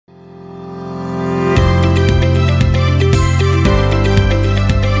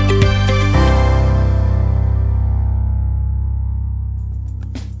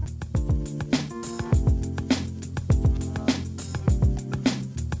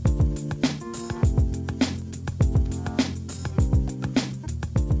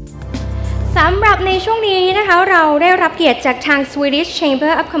รับในช่วงนี้นะคะเราได้รับเกียรติจากทาง Swedish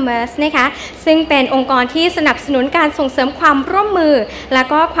Chamber of Commerce นะคะซึ่งเป็นองค์กรที่สนับสนุนการส่งเสริมความร่วมมือและ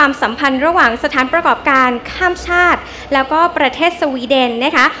ก็ความสัมพันธ์ระหว่างสถานประกอบการข้ามชาติแล้วก็ประเทศสวีเดนน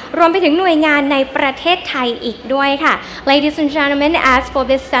ะคะรวมไปถึงหน่วยงานในประเทศไทยอีกด้วยค่ะ Ladies and gentlemen, as for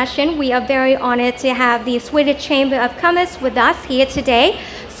this session, we are very honored to have the Swedish Chamber of Commerce with us here today.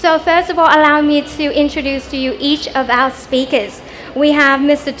 So first of all, allow me to introduce to you each of our speakers. We have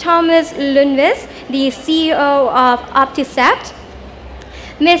Mr. Thomas Lundqvist, the CEO of OptiCept,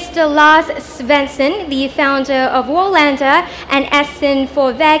 Mr. Lars Svensson, the founder of Warlander and Essen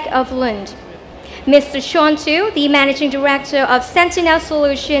Forveg of LUND, Mr. Sean Tu, the managing director of Sentinel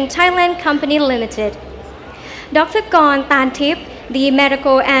Solution Thailand Company Limited, Dr. Korn Talthip, the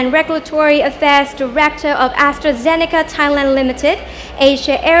Medical and Regulatory Affairs Director of AstraZeneca Thailand Limited,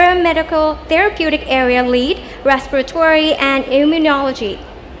 Asia Area Medical Therapeutic Area Lead, Respiratory and Immunology.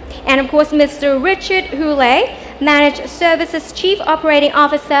 And of course, Mr. Richard Hurley, Managed Services Chief Operating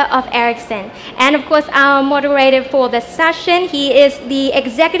Officer of Ericsson. And of course, our moderator for the session, he is the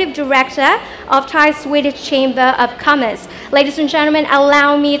Executive Director of Thai Swedish Chamber of Commerce. Ladies and gentlemen,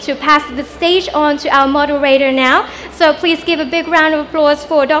 allow me to pass the stage on to our moderator now. So please give a big round of applause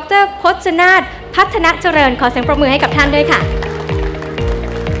for Dr. Pochanat Pathanajaren ขอเสียงปรบมือให้กับท่านด้วยค่ะ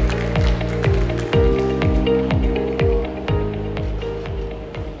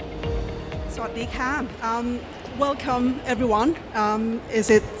สวัสดีค่ะ Welcome everyone. Is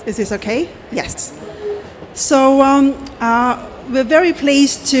this okay? Yes. So we're very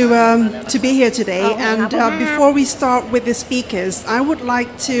pleased to be here today. And before we start with the speakers, I would like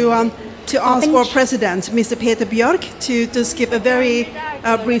to ask our president, Mr. Peter Björk, to just give a very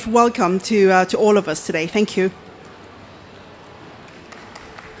brief welcome to all of us today. Thank you.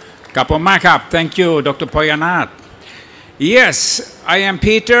 Thank you, Dr. Poyanat. Yes, I am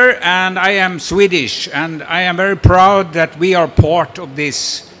Peter and I am Swedish, and I am very proud that we are part of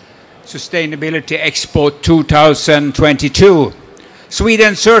this Sustainability Expo 2022.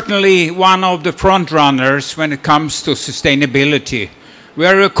 Sweden certainly one of the front runners when it comes to sustainability. We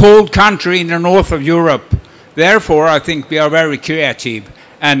are a cold country in the north of Europe. Therefore, I think we are very creative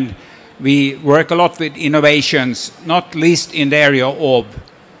and we work a lot with innovations, not least in the area of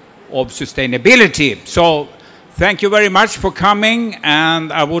sustainability. So thank you very much for coming,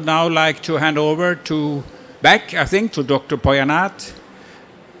 and I would now like to hand over to Dr. Poyanat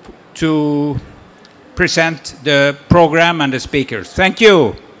to present the program and the speakers. Thank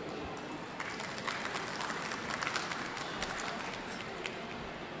you.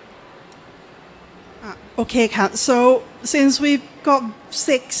 Okay, Kat. So since we've got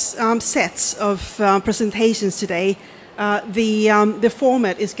 6 sets of presentations today, the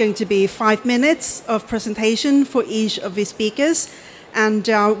format is going to be 5 minutes of presentation for each of the speakers, and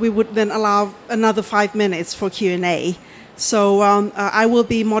we would then allow another 5 minutes for Q&A. So I will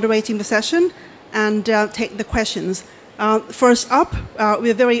be moderating the session and take the questions. First up,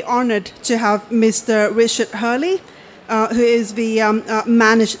 we're very honored to have Mr. Richard Hurley, who is the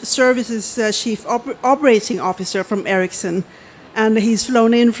Managed Services Chief Operating Officer from Ericsson. And he's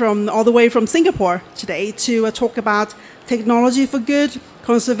flown in all the way from Singapore today to talk about technology for good,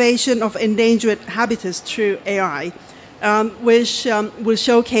 conservation of endangered habitats through AI, which will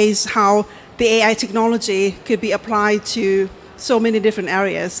showcase how the AI technology could be applied to so many different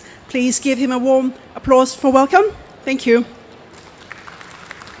areas. Please give him a warm applause for welcome. Thank you.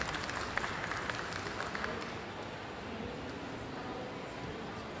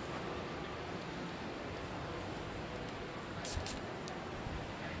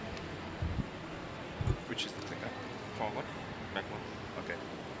 Which is the clicker? Forward? Backward? Okay.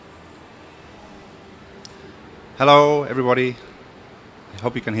 Hello, everybody. I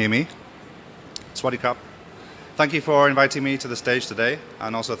hope you can hear me. Swaddy Krap. Thank you for inviting me to the stage today,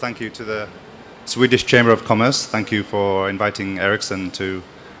 and also thank you to the Swedish Chamber of Commerce. Thank you for inviting Ericsson to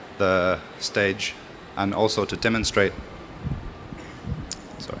the stage and also to demonstrate.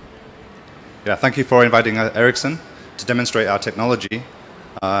 Thank you for inviting Ericsson to demonstrate our technology.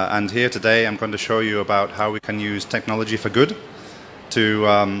 And here today I'm going to show you about how we can use technology for good to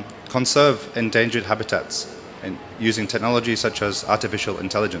conserve endangered habitats using technology such as artificial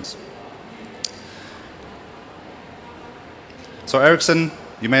intelligence. So Ericsson,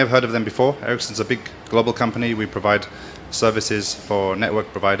 you may have heard of them before. Ericsson's a big global company. We provide services for network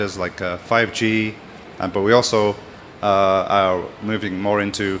providers like 5G, but we also are moving more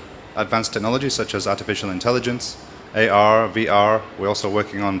into advanced technologies such as artificial intelligence, AR, VR. We're also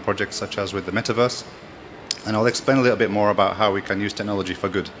working on projects such as with the metaverse. And I'll explain a little bit more about how we can use technology for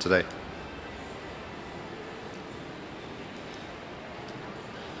good today.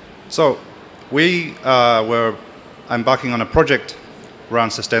 So we were embarking on a project around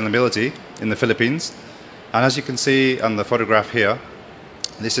sustainability in the Philippines. And as you can see on the photograph here,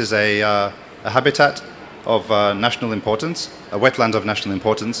 this is a habitat of national importance, a wetland of national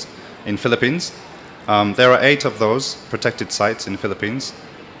importance in Philippines. There are 8 of those protected sites in the Philippines.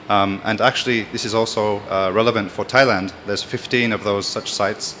 And actually, this is also relevant for Thailand. There's 15 of those such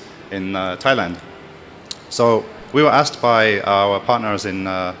sites in Thailand. So we were asked by our partners in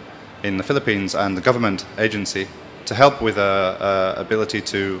the Philippines and the government agency to help with ability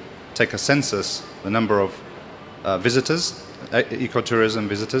to take a census, the number of visitors, ecotourism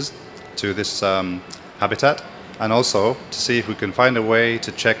visitors to this habitat, and also to see if we can find a way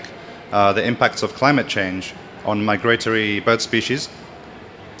to check the impacts of climate change on migratory bird species.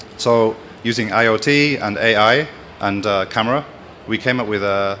 So using IoT and AI and camera, we came up with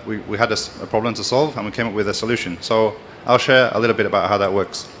we had a problem to solve, and we came up with a solution. So I'll share a little bit about how that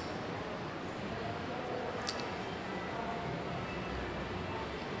works.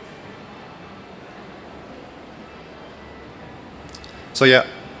 So yeah,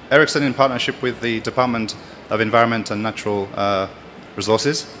 Ericsson, in partnership with the Department of Environment and Natural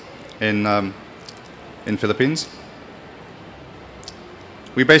Resources in Philippines,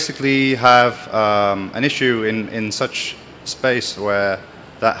 we basically have an issue in such space where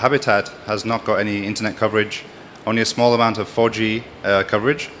that habitat has not got any internet coverage, only a small amount of 4G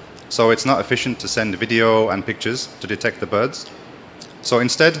coverage, so it's not efficient to send video and pictures to detect the birds. So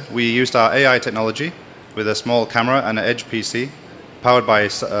instead, we used our AI technology with a small camera and an edge PC powered by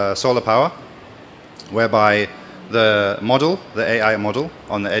solar power, whereby the model, the AI model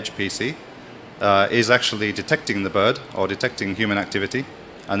on the edge PC, is actually detecting the bird or detecting human activity,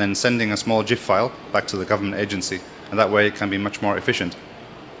 and then sending a small GIF file back to the government agency. And that way it can be much more efficient.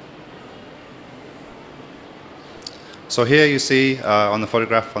 So here you see on the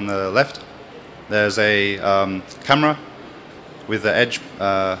photograph on the left, there's a camera with the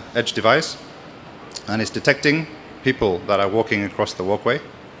edge device, and it's detecting people that are walking across the walkway.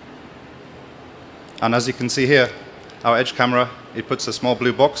 And as you can see here, our edge camera, it puts a small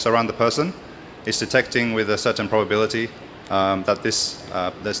blue box around the person. It's detecting with a certain probability that this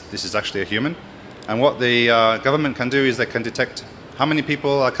is actually a human. And what the government can do is they can detect how many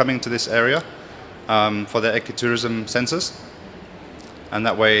people are coming to this area for their ecotourism census. And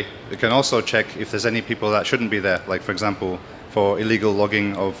that way, it can also check if there's any people that shouldn't be there, like for example, for illegal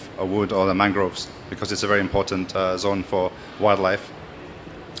logging of a wood or the mangroves, because it's a very important zone for wildlife.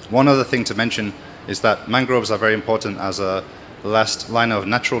 One other thing to mention is that mangroves are very important as a last line of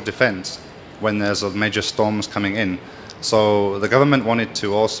natural defense when there's major storms coming in. So the government wanted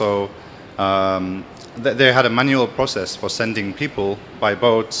to also, they had a manual process for sending people by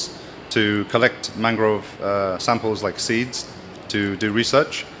boats to collect mangrove samples like seeds to do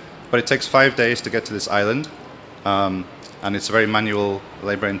research, but it takes 5 days to get to this island. And it's a very manual,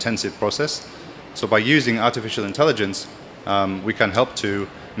 labor-intensive process. So by using artificial intelligence, we can help to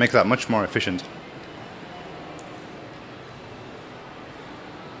make that much more efficient.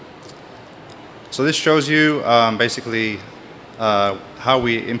 So this shows you basically how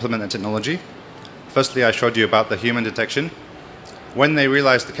we implement the technology. Firstly, I showed you about the human detection. When they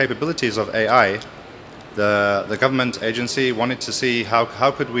realized the capabilities of AI, the government agency wanted to see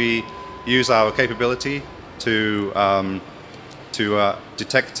how could we use our capability to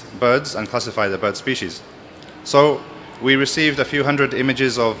detect birds and classify the bird species. So we received a few hundred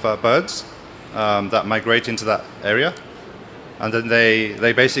images of birds that migrate into that area, and then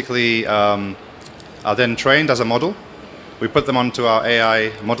they basically are then trained as a model. We put them onto our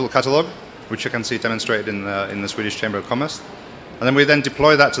AI model catalog, which you can see demonstrated in the Swedish Chamber of Commerce, and then we then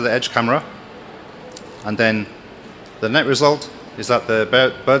deploy that to the edge camera, and then the net result is that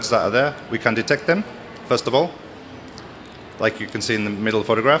the birds that are there, we can detect them first of all, like you can see in the middle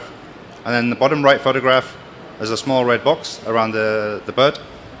photograph. And then the bottom right photograph, there's a small red box around the bird.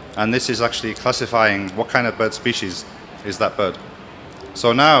 And this is actually classifying what kind of bird species is that bird.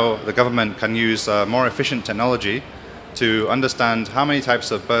 So now the government can use more efficient technology to understand how many types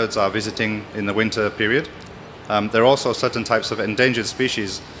of birds are visiting in the winter period. There are also certain types of endangered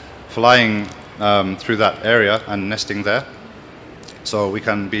species flying through that area and nesting there. So we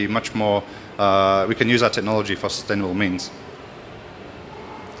can be much more, we can use our technology for sustainable means.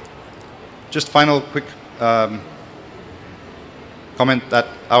 Just final quick comment that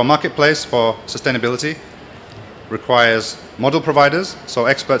our marketplace for sustainability requires model providers. So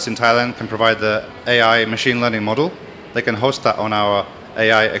experts in Thailand can provide the AI machine learning model. They can host that on our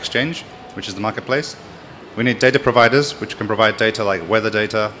AI exchange, which is the marketplace. We need data providers, which can provide data like weather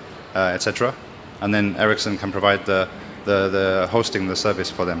data, etc. And then Ericsson can provide the hosting, the service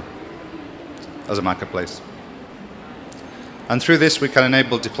for them. as a marketplace. And through this, we can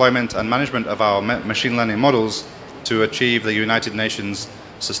enable deployment and management of our machine learning models to achieve the United Nations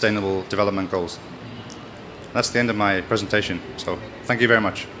Sustainable Development Goals. That's the end of my presentation, so thank you very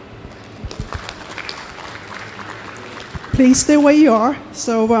much. Please stay where you are.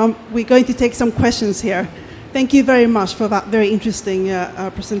 So we're going to take some questions here. Thank you very much for that very interesting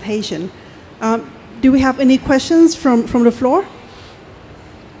presentation. Do we have any questions from the floor?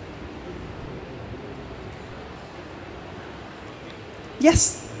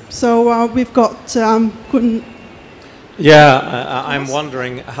 Yes. So we've got Yeah, I'm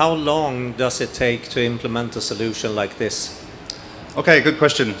wondering, how long does it take to implement a solution like this? Okay, good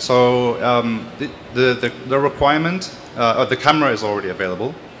question. So the requirement, the camera is already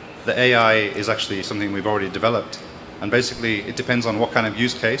available. The AI is actually something we've already developed. And basically, it depends on what kind of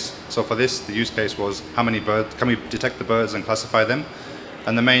use case. So for this, the use case was how many birds, can we detect the birds and classify them?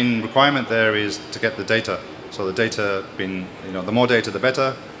 And the main requirement there is to get the data. So the data being, the more data, the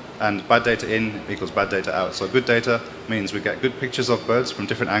better. And bad data in equals bad data out. So good data means we get good pictures of birds from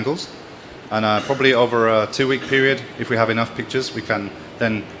different angles. And probably over a 2-week period, if we have enough pictures, we can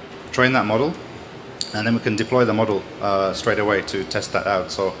then train that model. And then we can deploy the model straight away to test that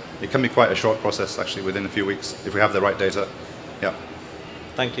out. So it can be quite a short process, actually, within a few weeks, if we have the right data. Yeah.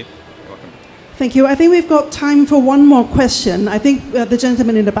 Thank you. You're welcome. Thank you. I think we've got time for one more question. I think the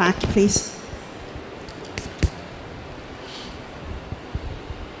gentleman in the back, please.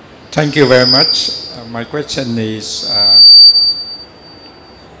 Thank you very much. My question is,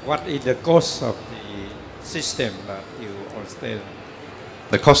 what is the cost of the system that you are stating?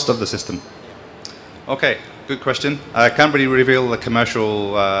 The cost of the system. Okay, good question. I can't really reveal the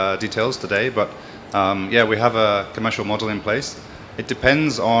commercial details today, but yeah, we have a commercial model in place. It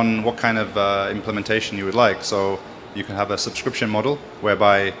depends on what kind of implementation you would like. So you can have a subscription model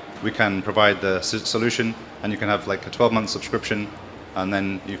whereby we can provide the solution, and you can have like a 12-month subscription, and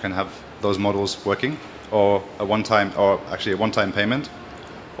then you can have those models working, or a one-time payment.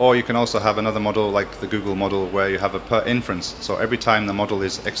 Or you can also have another model like the Google model where you have a per inference. So every time the model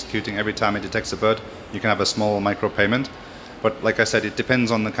is executing, every time it detects a bird, you can have a small micro payment. But like I said, it depends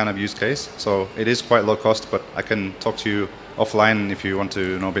on the kind of use case. So it is quite low cost, but I can talk to you offline if you want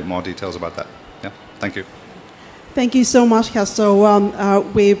to know a bit more details about that. Yeah, thank you. Thank you so much, Cass. So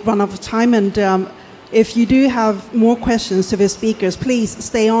we've run out of time, and if you do have more questions to the speakers, please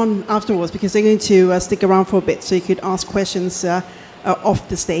stay on afterwards, because they're going to stick around for a bit, so you could ask questions off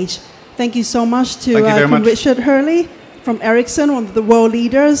the stage. Thank you so much to Richard Hurley from Ericsson, one of the world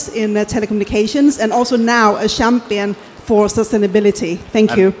leaders in telecommunications, and also now a champion for sustainability.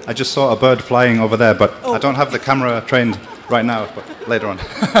 Thank you. I just saw a bird flying over there, but I don't have the camera trained right now, but later on.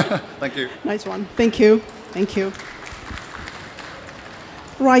 Thank you. Nice one. Thank you. Thank you.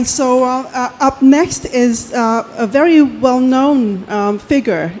 Right, so up next is a very well-known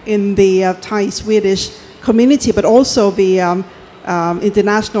figure in the Thai-Swedish community, but also the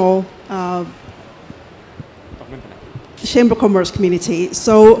international Chamber of Commerce community.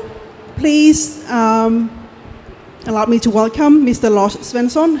 So please allow me to welcome Mr. Lars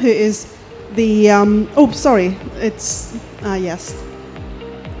Svensson, who is the, yes.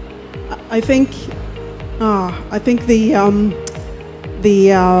 I think the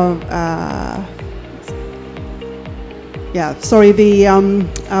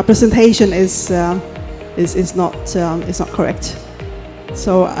presentation is not correct.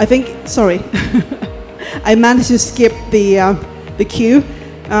 So I think, sorry, I managed to skip the queue.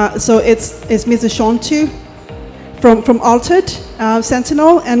 So it's Mr. Sean Tu from Altered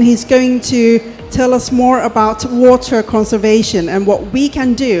Sentinel, and he's going to tell us more about water conservation and what we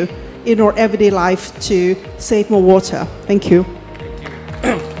can do in our everyday life to save more water. Thank you.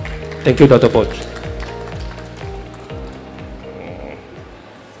 Thank you, Dr. Poch.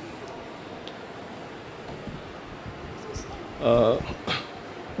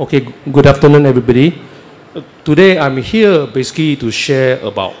 Okay, good afternoon, everybody. Today I'm here basically to share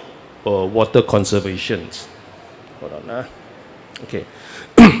about water conservation. Hold on. Okay.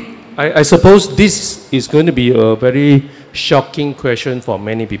 I suppose this is going to be a very shocking question for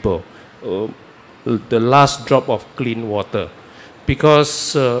many people. The last drop of clean water.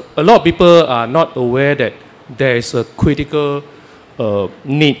 Because a lot of people are not aware that there is a critical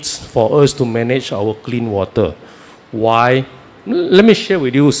need for us to manage our clean water. Why? Let me share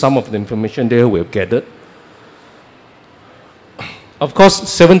with you some of the information that we have gathered. Of course,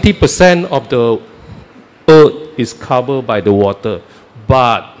 70% of the earth is covered by the water,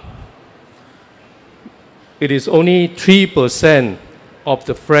 but it is only 3% of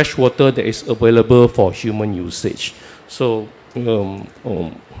the fresh water that is available for human usage. So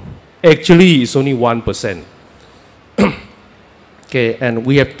Actually, it's only 1%. Okay, and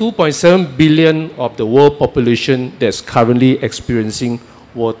we have 2.7 billion of the world population that's currently experiencing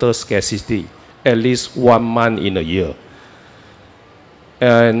water scarcity, at least 1 month in a year.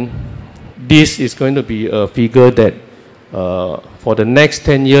 And this is going to be a figure that for the next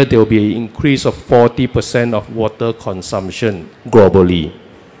 10 years, there will be an increase of 40% of water consumption globally.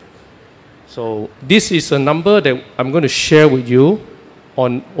 So this is a number that I'm going to share with you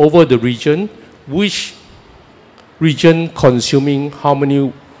on over the region, which region consuming how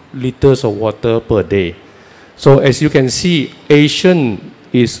many liters of water per day. So as you can see, Asian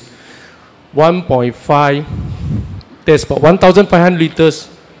is 1.5, there's about 1,500 liters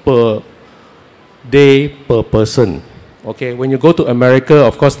per day per person. Okay, when you go to America,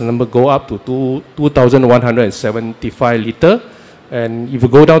 of course, the number go up to 2,175 liter. And if you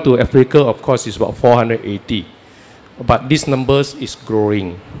go down to Africa, of course, it's about 480. But these numbers is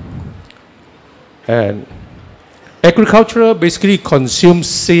growing. And agriculture basically consumes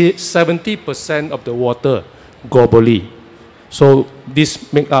 70% of the water globally. So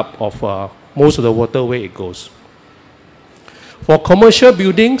this make up of most of the water where it goes. For commercial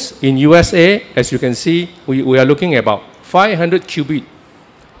buildings in USA, as you can see, we are looking at about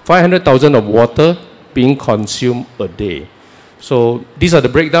 500,000 of water being consumed a day. So these are the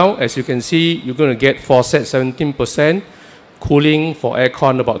breakdown. As you can see, you're going to get faucet 17%, cooling for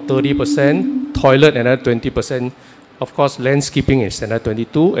aircon about 30%, toilet another 20%. Of course, landscaping is another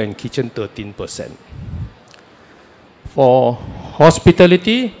 22%, and kitchen 13%. For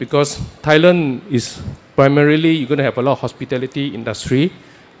hospitality, because Thailand is primarily, you're going to have a lot of hospitality industry.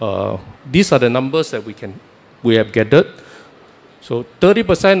 These are the numbers that we have gathered. So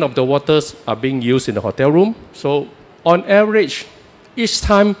 30% of the waters are being used in the hotel room. So on average, each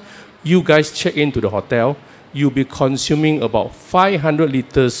time you guys check into the hotel, you'll be consuming about 500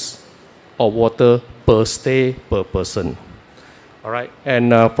 liters of water per stay per person. All right,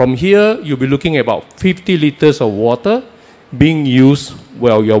 and from here, you'll be looking at about 50 liters of water being used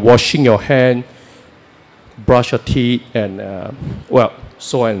while you're washing your hand, brush your teeth, and well,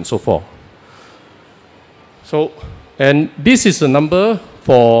 so on and so forth. So, and this is the number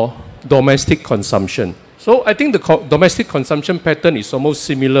for domestic consumption. So I think the domestic consumption pattern is almost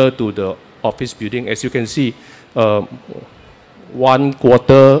similar to the office building. As you can see,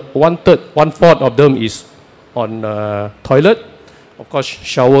 1/4 of them is on toilet. Of course,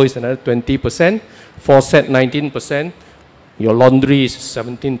 shower is another 20%, faucet 19%, your laundry is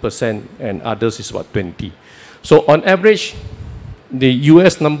 17%, and others is about 20%. So on average, the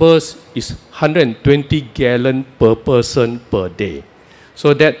US numbers is 120 gallons per person per day.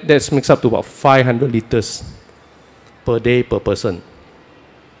 So that makes up to about 500 liters per day per person.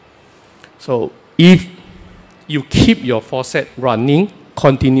 So if you keep your faucet running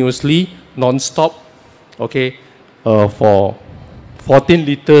continuously, non-stop, okay, for 14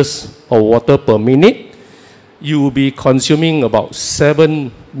 liters of water per minute, you will be consuming about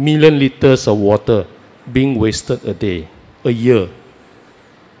 7 million liters of water being wasted a day, a year.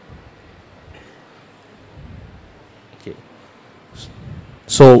 Okay.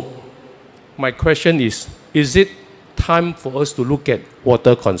 So my question is it time for us to look at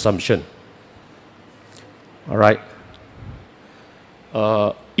water consumption? All right.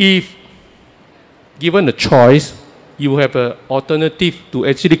 If given a choice, you have an alternative to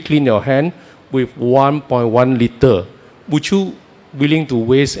actually clean your hand with 1.1 liter. Would you willing to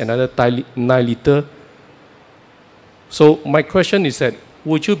waste another 9 liter? So my question is that,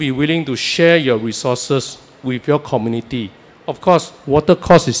 would you be willing to share your resources with your community? Of course, water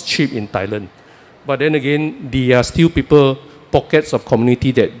cost is cheap in Thailand. But then again, there are still pockets of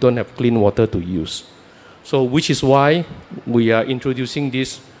community that don't have clean water to use. So which is why we are introducing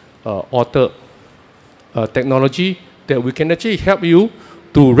this auto technology that we can actually help you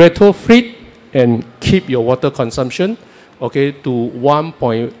to retrofit and keep your water consumption, okay, to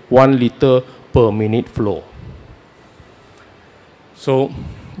 1.1 liter per minute flow. So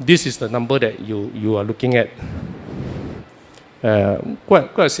this is the number that you are looking at.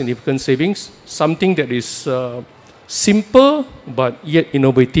 Quite a significant savings, something that is simple but yet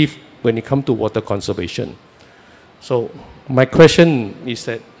innovative when it comes to water conservation. So my question is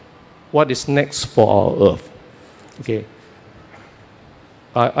that, what is next for our Earth? Okay.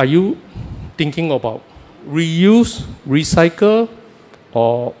 Are you thinking about reuse, recycle,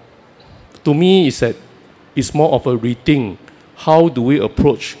 or to me is that it's more of a rethink. How do we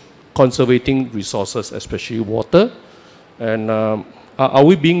approach conserving resources, especially water? And are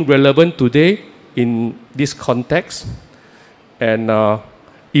we being relevant today in this context? And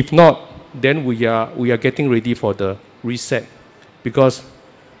if not, then we are getting ready for the reset, because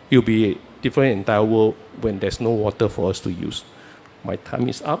it will be different in the entire world when there's no water for us to use. My time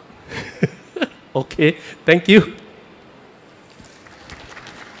is up. Okay, thank you.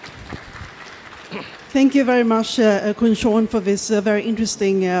 Thank you very much, Kun Sean, for this very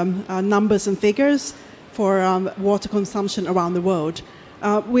interesting numbers and figures for water consumption around the world.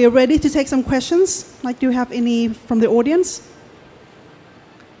 We are ready to take some questions. Like, do you have any from the audience?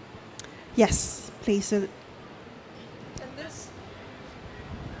 Yes, please.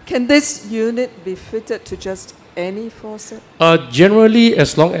 Can this unit be fitted to just any faucet? Generally,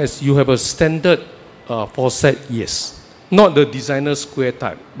 as long as you have a standard faucet, yes. Not the designer square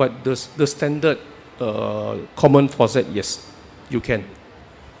type, but the standard common faucet, yes, you can.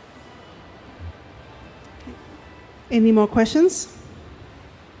 Any more questions?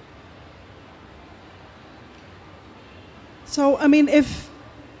 So, I mean, if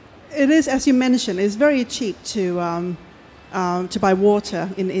it is, as you mentioned, it's very cheap to buy water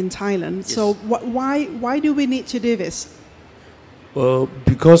in Thailand. Yes. So why do we need to do this?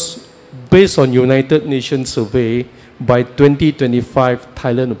 Because based on United Nations survey, by 2025,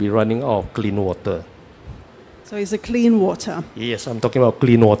 Thailand will be running out of clean water. So it's a clean water? Yes, I'm talking about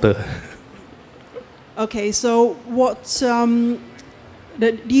clean water. Okay, so what, do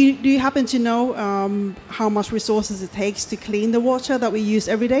you happen to know how much resources it takes to clean the water that we use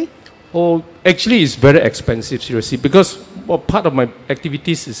every day? Oh, actually, it's very expensive, seriously, because part of my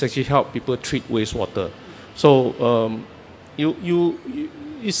activities is actually help people treat wastewater. So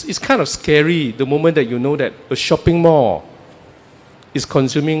it's kind of scary the moment that you know that a shopping mall is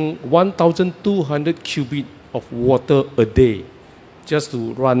consuming 1,200 cubic of water a day just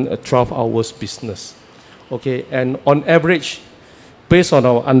to run a 12 hours business. Okay, and on average, based on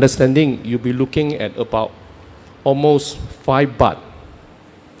our understanding, you'll be looking at about almost 5 baht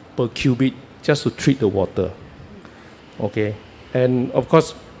per cubic just to treat the water. Okay, and of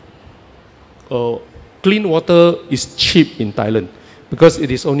course, clean water is cheap in Thailand because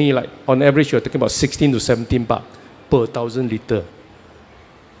it is only like, on average, you're talking about 16 to 17 baht per 1,000 liter.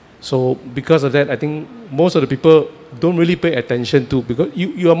 So because of that, I think most of the people don't really pay attention to, because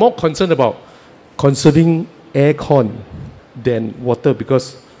you are more concerned about conserving aircon than water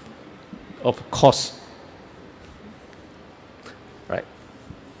because of cost. Right.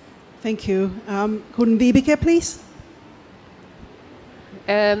 Thank you. Kun Vibeke, please.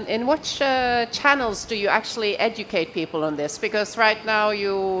 In which channels do you actually educate people on this? Because right now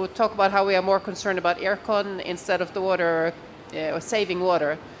you talk about how we are more concerned about aircon instead of the water, or saving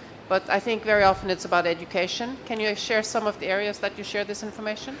water. But I think very often it's about education. Can you share some of the areas that you share this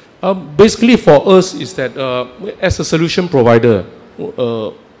information? Basically for us is that as a solution provider,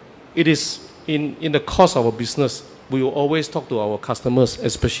 it is in the course of our business, we will always talk to our customers,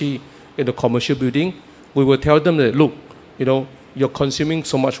 especially in the commercial building. We will tell them that, look, you know, you're consuming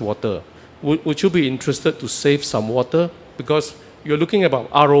so much water. Would you be interested to save some water? Because you're looking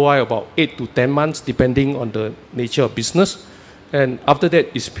about ROI about 8 to 10 months, depending on the nature of business. And after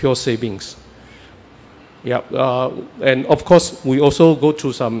that, it's pure savings. Yeah, and of course, we also go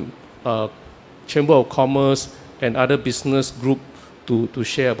through some Chamber of Commerce and other business group to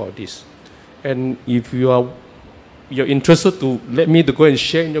share about this. And if you're interested to let me to go and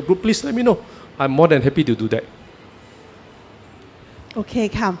share in your group, please let me know. I'm more than happy to do that. Okay,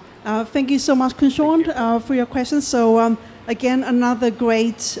 Cam. Thank you so much, Kun Sean, for your questions. So again, another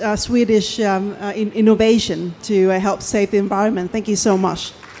great Swedish innovation to help save the environment. Thank you so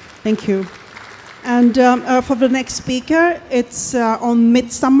much. Thank you. And for the next speaker, it's on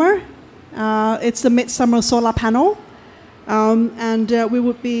MidSummer. It's the MidSummer solar panel. And we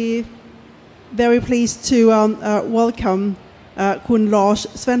would be very pleased to welcome Kun Lars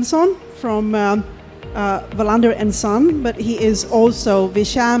Svensson from Wallander & Son, but he is also the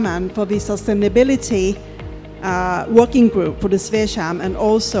chairman for the sustainability working group for the Svesham, and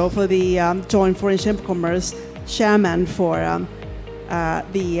also for the Joint Foreign Chamber of Commerce chairman for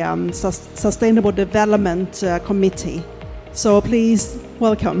the Sustainable Development Committee. So please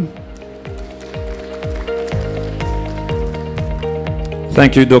welcome.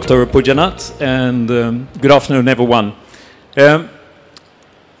 Thank you, Dr. Pujanat, and good afternoon, everyone.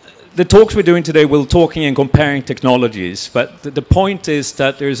 The talks we're doing today, we're talking and comparing technologies, but the point is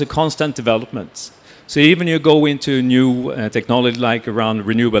that there is a constant development. So even you go into new technology like around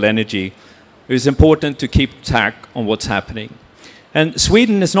renewable energy, it is important to keep track on what's happening. And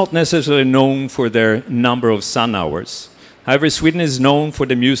Sweden is not necessarily known for their number of sun hours. However, Sweden is known for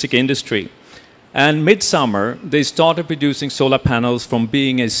the music industry. And MidSummer, they started producing solar panels from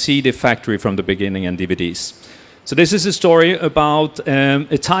being a CD factory from the beginning and DVDs. So this is a story about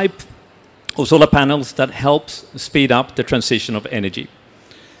a type of solar panels that helps speed up the transition of energy.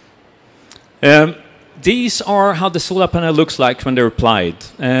 These are how the solar panel looks like when they're applied.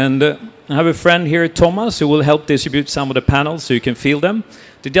 And I have a friend here, Thomas, who will help distribute some of the panels so you can feel them.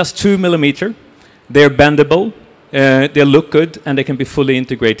 They're just 2 millimeter. They're bendable. They look good, and they can be fully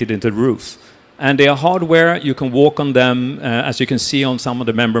integrated into the roof. And they are hardware. You can walk on them, as you can see on some of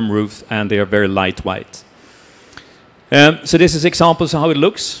the membrane roofs, and they are very lightweight. So this is examples of how it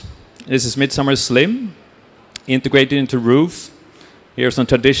looks. This is MidSummer Slim, integrated into roof. Here's some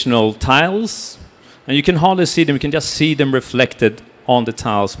traditional tiles. And you can hardly see them. You can just see them reflected on the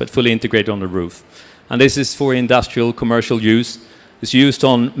tiles, but fully integrated on the roof. And this is for industrial, commercial use. It's used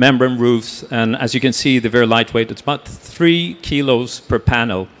on membrane roofs. And as you can see, they're very lightweight. It's about 3 kilos per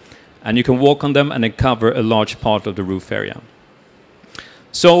panel. And you can walk on them, and they cover a large part of the roof area.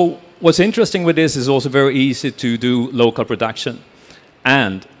 So what's interesting with this is also very easy to do local production.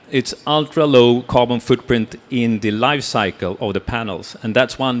 And it's ultra-low carbon footprint in the life cycle of the panels. And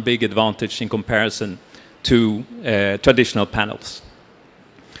that's one big advantage in comparison to traditional panels.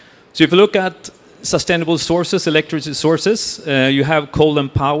 So if you look at sustainable sources, electricity sources, you have coal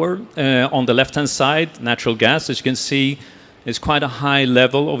and power on the left-hand side, natural gas. As you can see, it's quite a high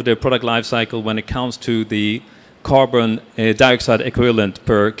level of the product life cycle when it comes to the carbon dioxide equivalent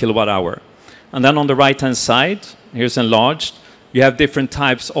per kilowatt hour. And then on the right-hand side, here's enlarged, you have different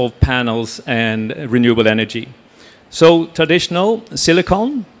types of panels and renewable energy. So traditional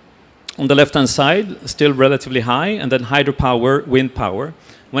silicon on the left-hand side, still relatively high, and then hydropower, wind power.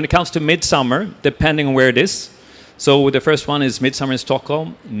 When it comes to MidSummer, depending on where it is, so the first one is MidSummer in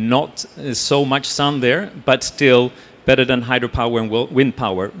Stockholm, not so much sun there, but still better than hydropower and wind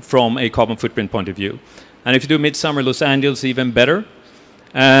power from a carbon footprint point of view. And if you do MidSummer Los Angeles, even better.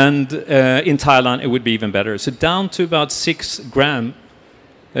 And in Thailand, it would be even better. So down to about 6 gram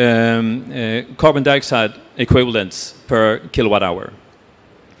carbon dioxide equivalents per kilowatt hour.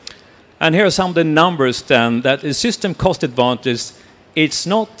 And here are some of the numbers then, that the system cost advantage, it's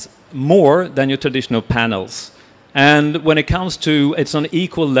not more than your traditional panels. And when it comes to, it's on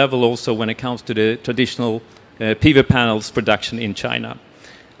equal level also when it comes to the traditional PV panels production in China.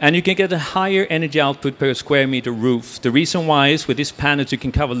 And you can get a higher energy output per square meter roof. The reason why is with these panels you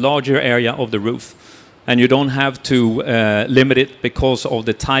can cover larger area of the roof. And you don't have to limit it because of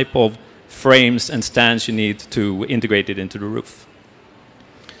the type of frames and stands you need to integrate it into the roof.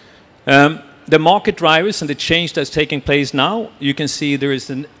 The market drivers and the change that's taking place now, you can see there is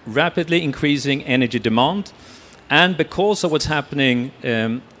a rapidly increasing energy demand. And because of what's happening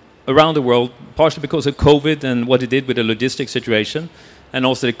around the world, partially because of COVID and what it did with the logistics situation, and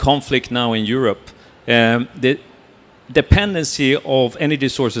also the conflict now in Europe, the dependency of energy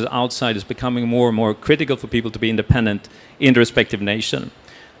sources outside is becoming more and more critical for people to be independent in the respective nation.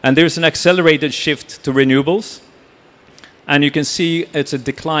 And there's an accelerated shift to renewables. And you can see it's a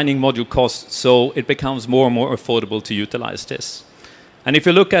declining module cost, so it becomes more and more affordable to utilize this. And if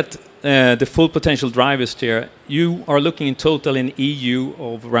you look at the full potential drivers here, you are looking in total in EU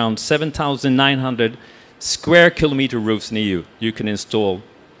of around 7,900 square kilometer roofs in EU you can install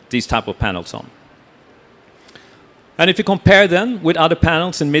these type of panels on. And if you compare them with other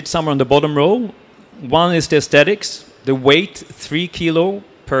panels in MidSummer on the bottom row, one is the aesthetics, the weight 3 kilo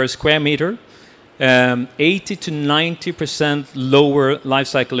per square meter, 80 to 90% lower life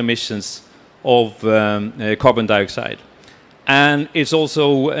cycle emissions of carbon dioxide. And it's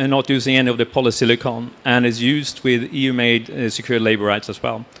also not using any of the polysilicon, and is used with EU-made secure labor rights as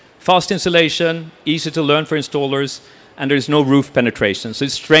well. Fast installation, easy to learn for installers, and there is no roof penetration. So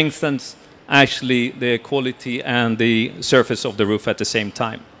it strengthens actually the quality and the surface of the roof at the same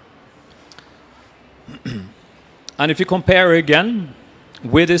time. And if you compare again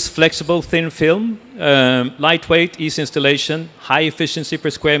with this flexible thin film, lightweight, easy installation, high efficiency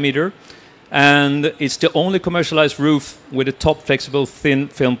per square meter, and it's the only commercialized roof with a top flexible thin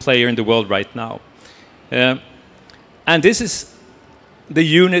film player in the world right now. And this is the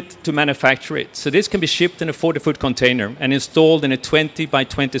unit to manufacture it. So this can be shipped in a 40-foot container and installed in a 20 by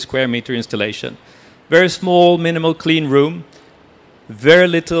 20 square meter installation. Very small, minimal, clean room, very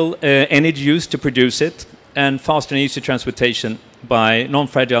little energy used to produce it, and fast and easy transportation by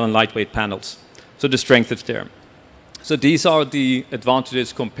non-fragile and lightweight panels. So the strength is there. So these are the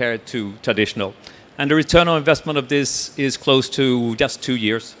advantages compared to traditional. And the return on investment of this is close to just 2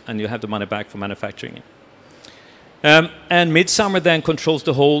 years, and you have the money back for manufacturing it. And MidSummer then controls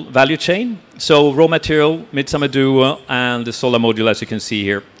the whole value chain. So raw material, MidSummer Duo, and the solar module, as you can see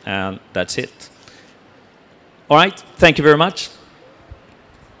here, and that's it. All right, thank you very much.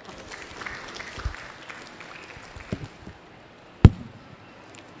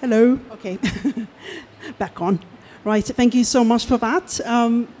 Hello. Okay. Back on. Right, thank you so much for that.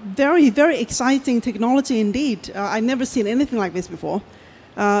 Very, very exciting technology indeed. I've never seen anything like this before.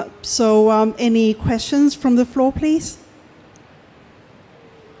 Any questions from the floor, please?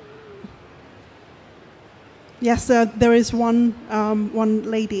 Yes, there is one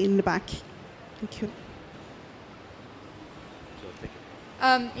lady in the back. Thank you.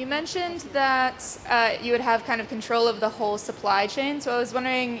 You mentioned that you would have kind of control of the whole supply chain. So I was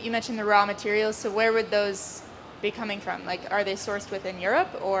wondering, you mentioned the raw materials. So where would those be coming from? Like, are they sourced within Europe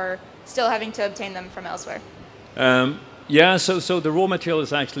or still having to obtain them from elsewhere? Yeah, so the raw material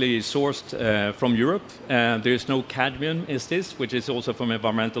is actually sourced from Europe. There's no cadmium in this, which is also from an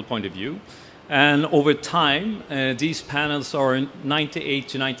environmental point of view. And over time, these panels are 98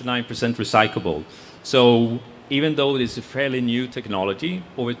 to 99% recyclable. So even though it is a fairly new technology,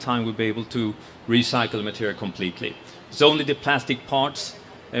 over time we'll be able to recycle the material completely. It's only the plastic parts,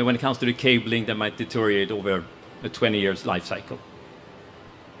 when it comes to the cabling, that might deteriorate over a 20 years life cycle.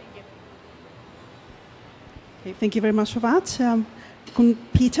 Okay, thank you very much for that.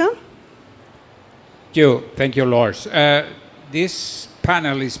 Peter? Thank you, Lars. This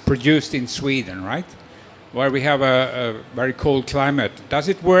panel is produced in Sweden, right? Where we have a very cold climate. Does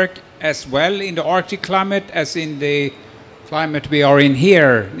it work as well in the Arctic climate as in the climate we are in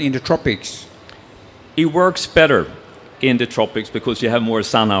here in the tropics? It works better in the tropics because you have more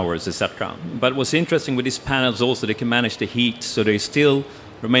sun hours, etc. But what's interesting with these panels also, they can manage the heat, so they still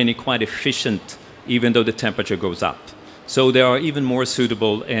remaining quite efficient even though the temperature goes up. So they are even more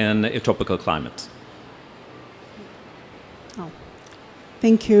suitable in a tropical climate. Oh.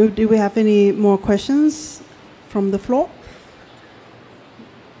 Thank you. Do we have any more questions from the floor?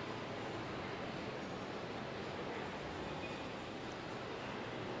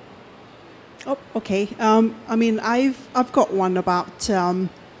 Oh, okay. I mean, I've got one about.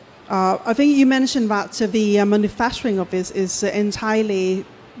 I think you mentioned that the manufacturing of this is entirely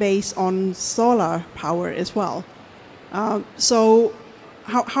based on solar power as well. So,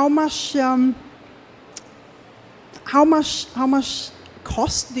 how much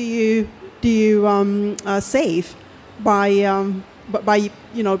cost do you save by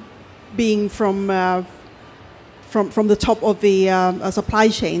being from the top of the supply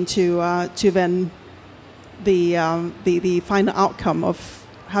chain to then the final outcome of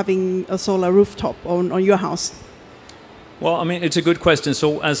having a solar rooftop on your house? Well, I mean, it's a good question.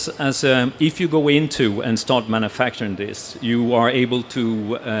 So if you go into and start manufacturing this, you are able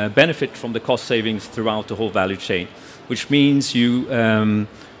to benefit from the cost savings throughout the whole value chain, which means you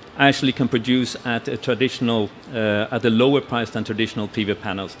actually can produce at a lower price than traditional PV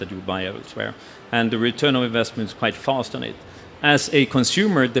panels that you buy elsewhere. And the return on investment is quite fast on it. As a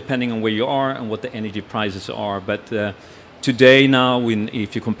consumer, depending on where you are and what the energy prices are, but today now,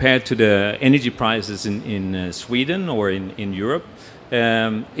 if you compare to the energy prices in Sweden or in Europe,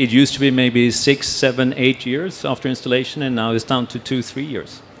 it used to be maybe 6, 7, 8 years after installation, and now it's down to 2, 3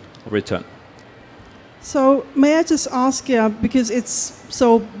 years of return. So may I just ask, because it's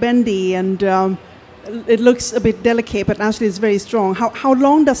so bendy and it looks a bit delicate, but actually it's very strong. How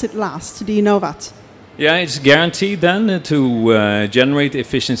long does it last? Do you know that? Yeah, it's guaranteed then to generate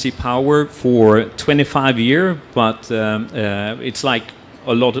efficiency power for 25 years, but it's like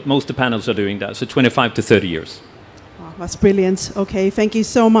most of the panels are doing that, so 25 to 30 years. Wow, that's brilliant. Okay, thank you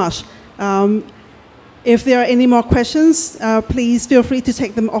so much. If there are any more questions, please feel free to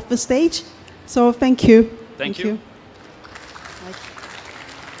take them off the stage. So thank you. Thank you.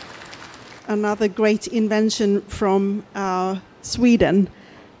 Another great invention from Sweden.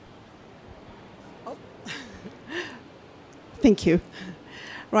 Thank you.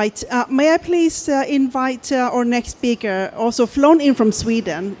 Right. May I please invite our next speaker, also flown in from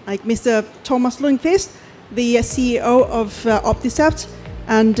Sweden, like Mr. Thomas Lundqvist, the CEO of OptiCept,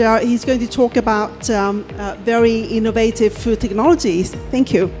 and he's going to talk about very innovative food technologies.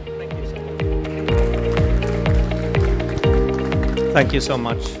 Thank you. Thank you so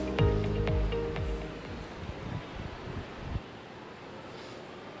much.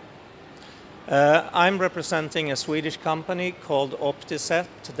 I'm representing a Swedish company called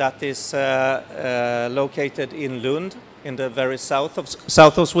OptiCept that is located in Lund, in the very south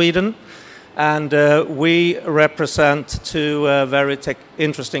of Sweden. And we represent two very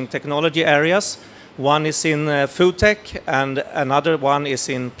interesting technology areas. One is in food tech and another one is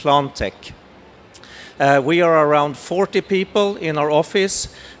in plant tech. We are around 40 people in our office.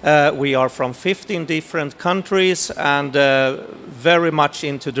 We are from 15 different countries and very much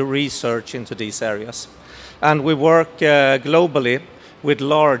into the research into these areas. And we work globally with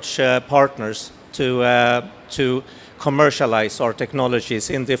large partners to commercialize our technologies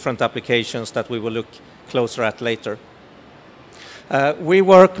in different applications that we will look closer at later. We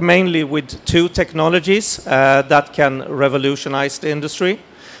work mainly with two technologies that can revolutionize the industry.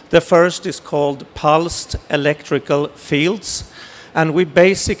 The first is called pulsed electrical fields, and we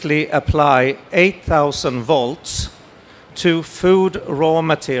basically apply 8,000 volts to food raw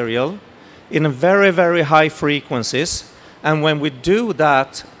material in very, very high frequencies. And when we do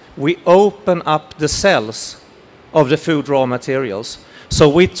that, we open up the cells of the food raw materials. So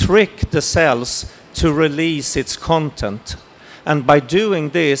we trick the cells to release its content. And by doing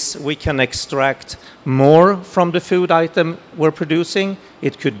this, we can extract more from the food item we're producing.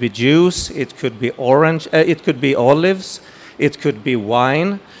 It could be juice, it could be orange, it could be olives, it could be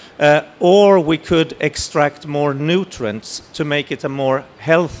wine, or we could extract more nutrients to make it a more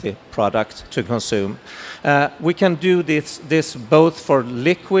healthy product to consume. We can do this both for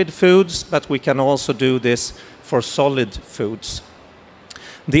liquid foods, but we can also do this for solid foods.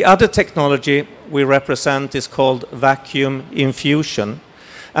 The other technology we represent is called vacuum infusion,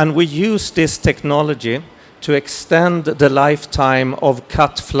 and we use this technology to extend the lifetime of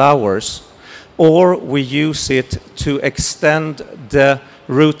cut flowers, or we use it to extend the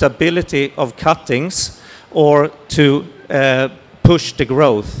rootability of cuttings, or to push the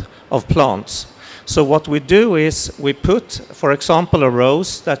growth of plants. So what we do is we put, for example, a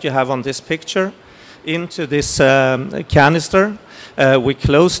rose that you have on this picture into this canister. We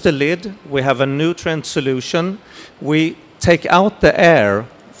close the lid, we have a nutrient solution, we take out the air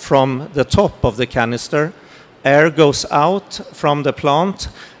from the top of the canister, air goes out from the plant,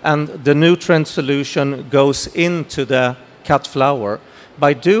 and the nutrient solution goes into the cut flower.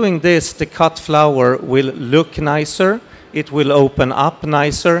 By doing this, the cut flower will look nicer, it will open up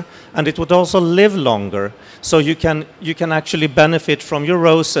nicer, and it would also live longer. So you can actually benefit from your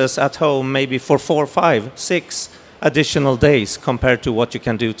roses at home maybe for 4, 5, 6 additional days compared to what you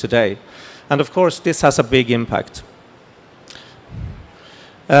can do today. And of course, this has a big impact.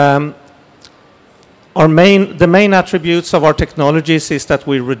 The main attributes of our technologies is that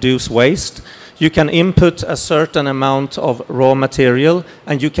we reduce waste. You can input a certain amount of raw material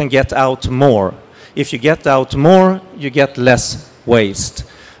and you can get out more. If you get out more, you get less waste.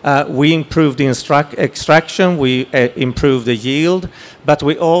 We improve the extraction, we improve the yield, but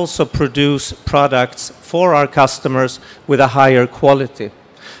we also produce products for our customers with a higher quality.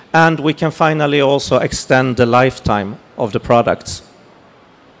 And we can finally also extend the lifetime of the products.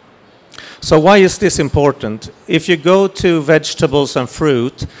 So why is this important? If you go to vegetables and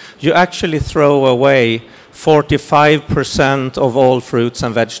fruit, you actually throw away 45% of all fruits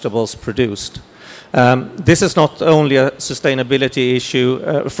and vegetables produced. This is not only a sustainability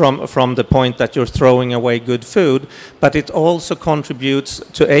issue from the point that you're throwing away good food, but it also contributes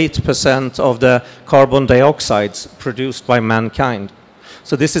to 8% of the carbon dioxides produced by mankind.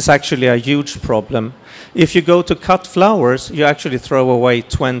 So this is actually a huge problem. If you go to cut flowers, you actually throw away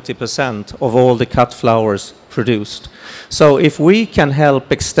 20% of all the cut flowers produced. So if we can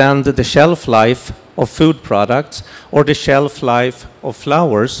help extend the shelf life of food products or the shelf life of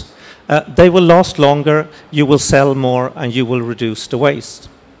flowers, they will last longer, you will sell more, and you will reduce the waste.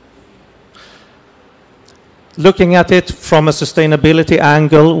 Looking at it from a sustainability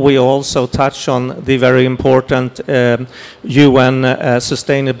angle, we also touch on the very important UN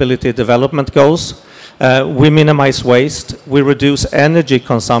Sustainability Development Goals. We minimize waste, we reduce energy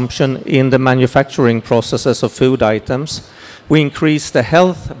consumption in the manufacturing processes of food items. We increase the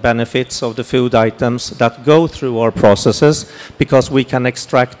health benefits of the food items that go through our processes because we can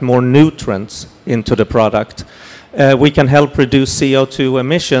extract more nutrients into the product. We can help reduce CO2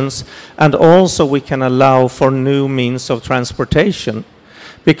 emissions, and also we can allow for new means of transportation.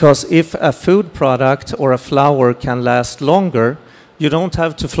 Because if a food product or a flower can last longer, you don't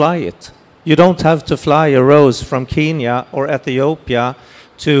have to fly it. You don't have to fly a rose from Kenya or Ethiopia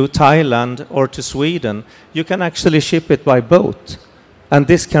to Thailand or to Sweden. You can actually ship it by boat. And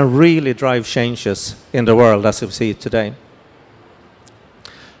this can really drive changes in the world as we see it today.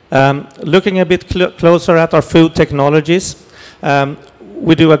 Looking a bit closer at our food technologies,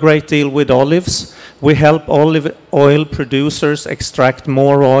 we do a great deal with olives. We help olive oil producers extract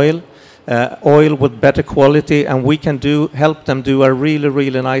more oil, oil with better quality, and we can help them do a really,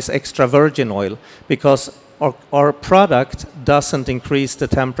 really nice extra virgin oil, because our product doesn't increase the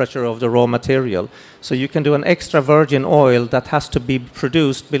temperature of the raw material. So you can do an extra virgin oil that has to be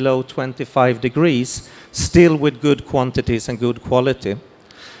produced below 25 degrees, still with good quantities and good quality.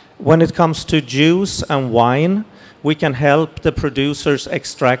 When it comes to juice and wine, we can help the producers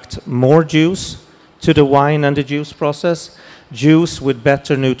extract more juice to the wine and the juice process, juice with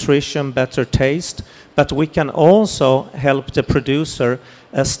better nutrition, better taste, but we can also help the producer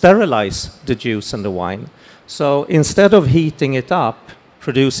sterilize the juice and the wine. So instead of heating it up,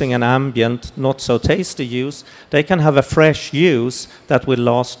 producing an ambient, not so tasty juice, they can have a fresh juice that will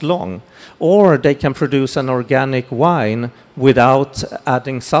last long. Or they can produce an organic wine without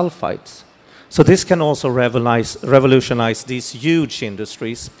adding sulfites. So this can also revolutionize these huge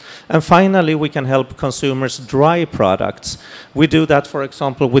industries. And finally, we can help consumers dry products. We do that, for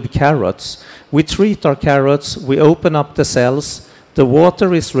example, with carrots. We treat our carrots, we open up the cells, the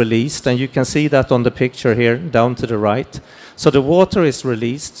water is released, and you can see that on the picture here, down to the right. So the water is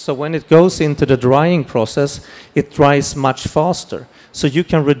released, so when it goes into the drying process, it dries much faster. So you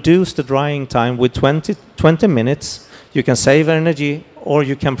can reduce the drying time with 20 minutes, you can save energy, or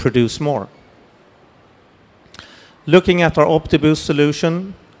you can produce more. Looking at our OptiBoost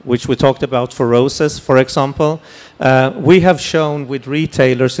solution, which we talked about for roses, for example, we have shown with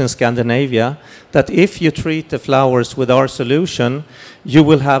retailers in Scandinavia that if you treat the flowers with our solution, you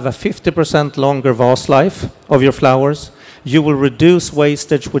will have a 50% longer vase life of your flowers, you will reduce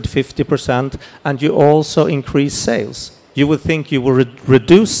wastage with 50%, and you also increase sales. You would think you will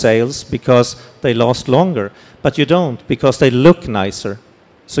reduce sales because they last longer, but you don't, because they look nicer,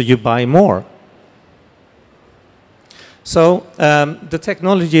 so you buy more. So the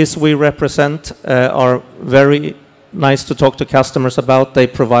technologies we represent are very nice to talk to customers about. They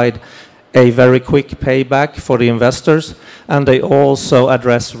provide a very quick payback for the investors, and they also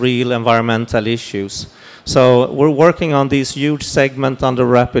address real environmental issues. So we're working on this huge segment under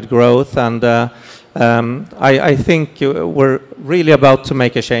rapid growth, and I think we're really about to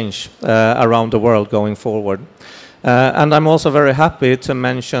make a change around the world going forward. And I'm also very happy to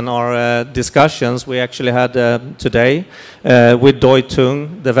mention our discussions we actually had today with Doi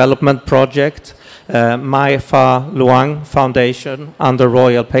Tung Development Project, Mai Fa Luang Foundation under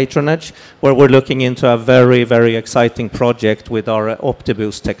royal patronage, where we're looking into a very, very exciting project with our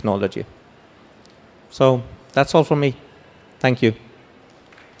OptiBoost technology. So that's all from me. Thank you.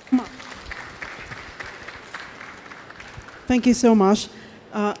 Thank you so much.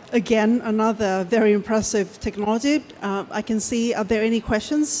 Again, another very impressive technology. I can see, are there any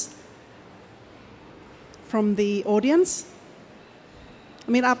questions from the audience?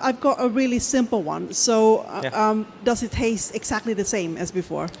 I mean, I've got a really simple one. So does it taste exactly the same as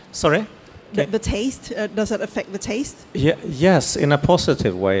before? Sorry? The taste, does it affect the taste? Yes, in a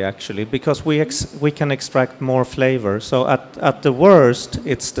positive way, actually, because we can extract more flavor. So at the worst,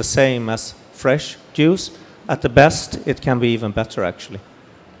 it's the same as fresh juice. At the best, it can be even better, actually.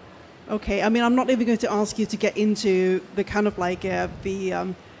 Okay, I mean, I'm not even going to ask you to get into the kind of like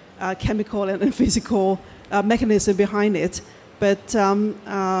the chemical and physical mechanism behind it, but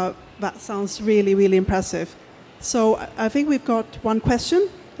that sounds really, really impressive. So I think we've got one question.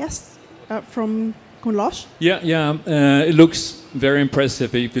 Yes, from Lars. Yeah. It looks very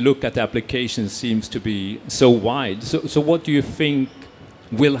impressive. If you look at the application, it seems to be so wide. So what do you think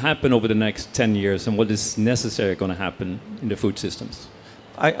will happen over the next 10 years, and what is necessary going to happen in the food systems?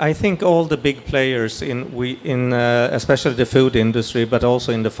 I think all the big players in especially the food industry, but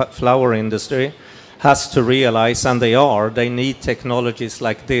also in the flower industry, has to realize, and they need technologies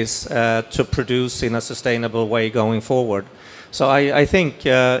like this to produce in a sustainable way going forward. So I think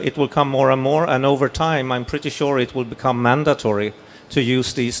it will come more and more, and over time, I'm pretty sure it will become mandatory to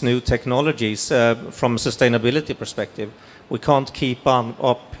use these new technologies from a sustainability perspective. We can't keep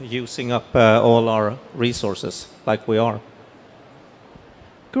using up all our resources like we are.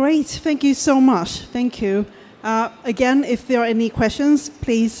 Great, thank you so much. Thank you. Again, if there are any questions,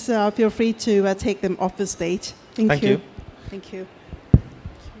 please feel free to take them off the stage. Thank you. Thank you.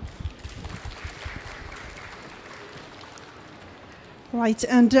 Right,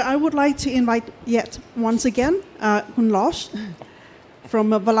 and I would like to invite yet once again Lars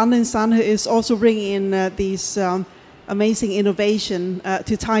from Valand & Son, who is also bringing in these amazing innovation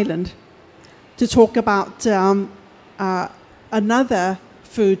to Thailand, to talk about another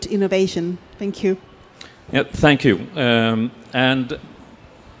food innovation. Thank you. Yeah, thank you.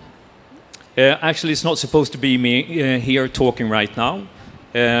 Actually, it's not supposed to be me here talking right now.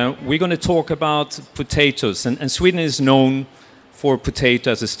 We're going to talk about potatoes, and Sweden is known for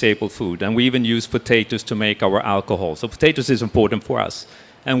potato as a staple food, and we even use potatoes to make our alcohol. So potatoes is important for us.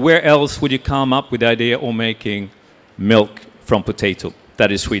 And where else would you come up with the idea of making milk from potato?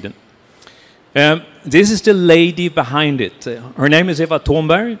 That is Sweden. This is the lady behind it. Her name is Eva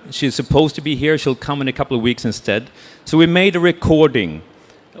Thornberg. She's supposed to be here. She'll come in a couple of weeks instead. So we made a recording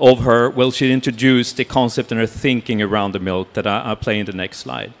of her while she introduced the concept and her thinking around the milk that I'll play in the next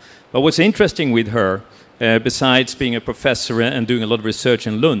slide. But what's interesting with her, besides being a professor and doing a lot of research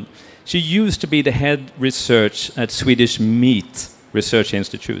in Lund, She used to be the head research at Swedish Meat Research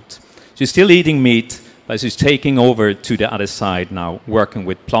Institute. She's still eating meat, but she's taking over to the other side now, working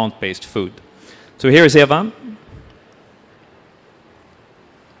with plant-based food. So here is Eva.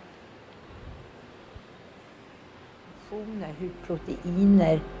 Hur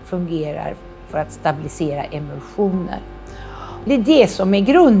proteiner fungerar för att stabilisera emulsioner. Det är det som är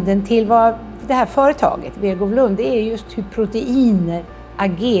grunden till vad det här företaget, LUND, det är just hur proteiner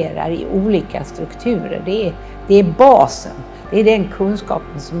agerar i olika strukturer. Det är basen. Det är den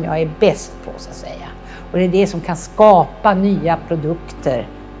kunskapen som jag är bäst på, så att säga. Och det är det som kan skapa nya produkter.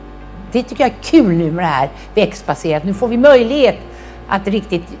 Det tycker jag är kul nu med det här växtbaserat. Nu får vi möjlighet att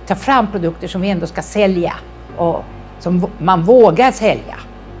riktigt ta fram produkter som vi ändå ska sälja och som man vågar sälja.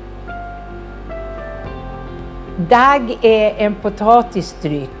 Dag är en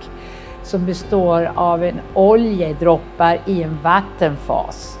potatisdryck som består av en oljedroppar i en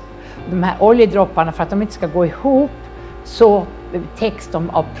vattenfas. De här oljedropparna, för att de inte ska gå ihop, så täcks de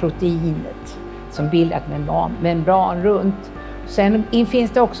av proteinet som bildar ett membran runt. Sen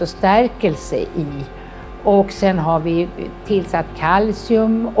finns det också stärkelse i, och sen har vi tillsatt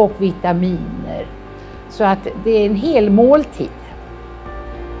kalcium och vitaminer. Så att det är en hel måltid.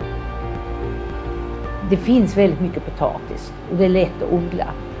 Det finns väldigt mycket potatis och det är lätt att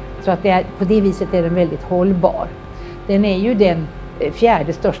odla. Så att på det viset är den väldigt hållbar. Den är ju den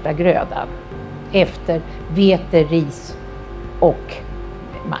 4:e största grödan efter vete, ris och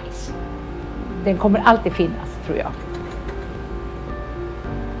majs. Den kommer alltid finnas, tror jag.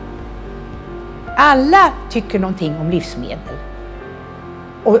 Alla tycker någonting om livsmedel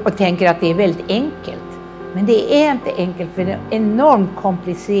och tänker att det är väldigt enkelt. Men det är inte enkelt, för det är enormt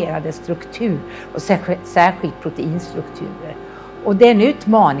komplicerade struktur och särskilt proteinstrukturer. Och den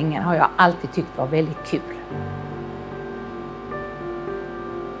utmaningen har jag alltid tyckt var väldigt kul.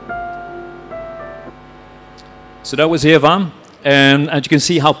 So that was Eva, and as you can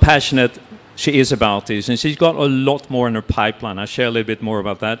see how passionate she is about this, and she's got a lot more in her pipeline. I'll share a little bit more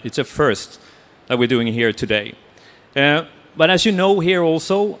about that. It's a first that we're doing here today. But as you know here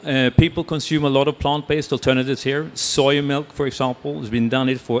also, people consume a lot of plant-based alternatives here. Soy milk, for example, has been done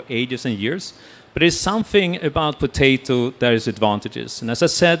it for ages and years. But there's something about potato that is advantages. And as I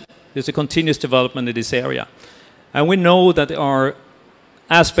said, there's a continuous development in this area. And we know that there are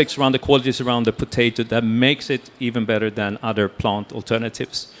aspects around the qualities around the potato that makes it even better than other plant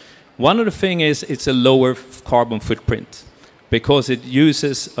alternatives. One of the things is it's a lower carbon footprint because it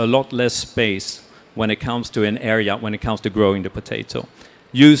uses a lot less space when it comes to an area, when it comes to growing the potato.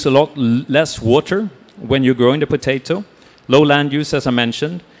 Use a lot less water when you're growing the potato. Low land use, as I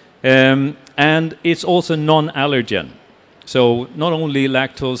mentioned. And it's also non-allergen. So not only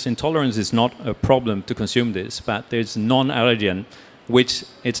lactose intolerance is not a problem to consume this, but there's non-allergen, which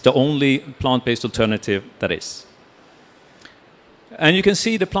it's the only plant-based alternative that is. And you can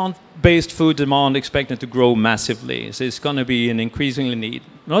see the plant-based food demand expected to grow massively. So it's going to be an increasingly need.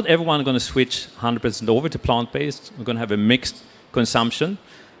 Not everyone is going to switch 100% over to plant-based. We're going to have a mixed consumption.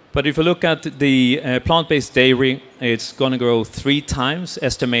 But if you look at the plant-based dairy, it's going to grow 3 times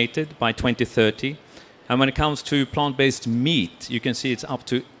estimated by 2030. And when it comes to plant-based meat, you can see it's up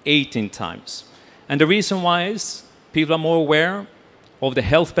to 18 times. And the reason why is people are more aware of the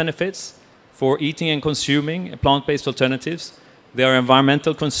health benefits for eating and consuming plant-based alternatives. There are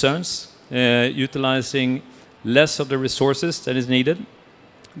environmental concerns, utilizing less of the resources that is needed.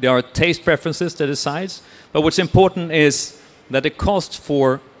 There are taste preferences that decides. But what's important is that the cost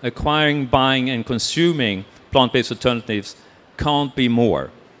for acquiring, buying, and consuming plant-based alternatives can't be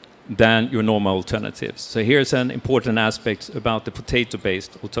more than your normal alternatives. So here's an important aspect about the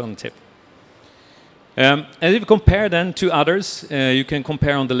potato-based alternative. And if you compare then to others, you can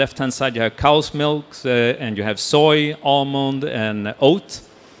compare on the left-hand side, you have cow's milk, and you have soy, almond, and oat.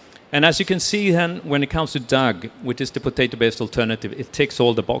 And as you can see then, when it comes to DAG, which is the potato-based alternative, it ticks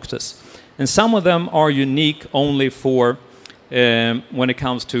all the boxes. And some of them are unique only for when it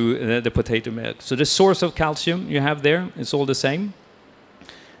comes to the potato milk. So the source of calcium you have there, it's all the same.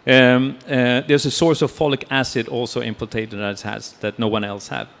 There's a source of folic acid also in potato that it has, that no one else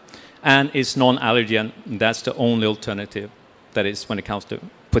has. And it's non-allergen. That's the only alternative that is when it comes to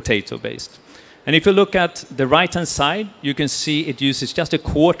potato-based. And if you look at the right-hand side, you can see it uses just a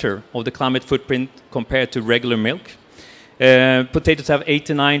quarter of the climate footprint compared to regular milk. Potatoes have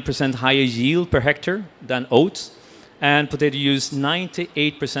 89% higher yield per hectare than oats, and potato use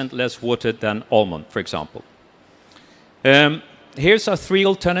 98% less water than almond, for example. Here's our 3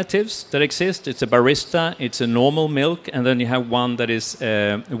 alternatives that exist. It's a barista, it's a normal milk, and then you have one that is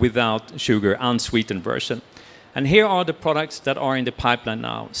without sugar, unsweetened version. And here are the products that are in the pipeline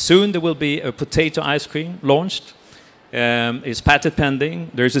now. Soon there will be a potato ice cream launched. It's patent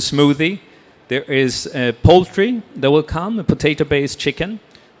pending. There's a smoothie. There is poultry that will come, a potato-based chicken,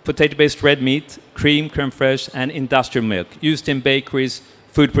 potato-based red meat, cream, creme fraiche, and industrial milk used in bakeries,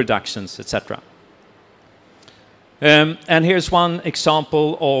 food productions, etc. And here's one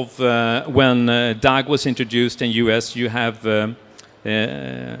example of when DAG was introduced in US. You have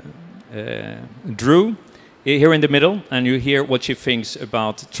Drew here in the middle, and you hear what she thinks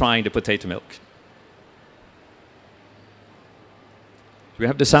about trying the potato milk. Do we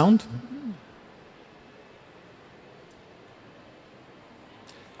have the sound?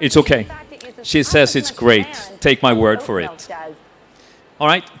 It's okay. She says it's great. Take my word for it. All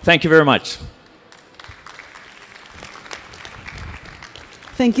right, thank you very much.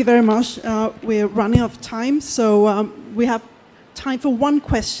 Thank you very much. We're running out of time, so we have time for one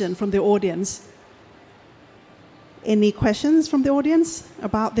question from the audience. Any questions from the audience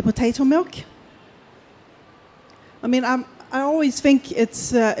about the potato milk? I mean, I always think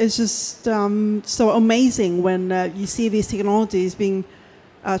it's just so amazing when you see these technologies being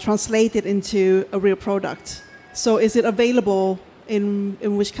translated into a real product. So is it available in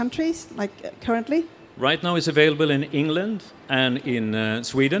which countries, like currently? Right now it's available in England and in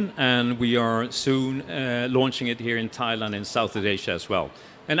Sweden, and we are soon launching it here in Thailand and Southeast Asia as well.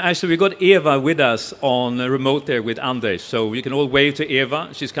 And actually we got Eva with us on remote there with Anders, so you can all wave to Eva.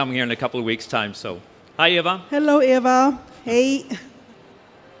 She's coming here in a couple of weeks' time. So, hi Eva. Hello Eva. Hey.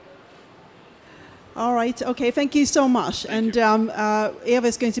 All right. Okay. Thank you so much. And Eva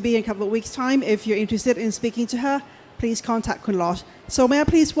is going to be in a couple of weeks' time. If you're interested in speaking to her, please contact Lars. So may I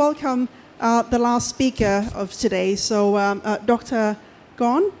please welcome the last speaker of today. So Dr.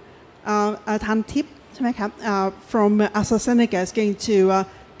 Korn, Talthip, from AstraZeneca is going to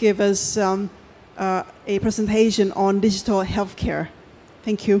give us a presentation on digital healthcare.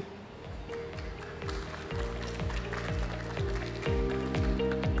 Thank you.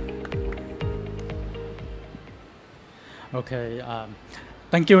 Okay,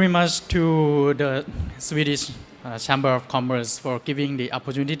 thank you very much to the Swedish Chamber of Commerce for giving the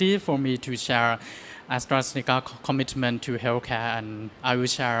opportunity for me to share AstraZeneca commitment to healthcare, and I will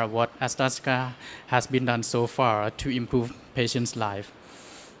share what AstraZeneca has been done so far to improve patients' life.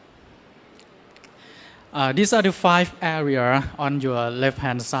 These are the 5 areas on your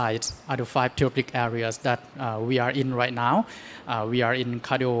left-hand side, are the 5 therapeutic areas that we are in right now. We are in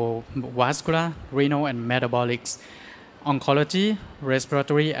cardiovascular, renal, and metabolics, oncology,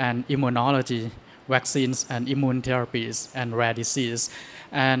 respiratory, and immunology, vaccines and immune therapies, and rare disease.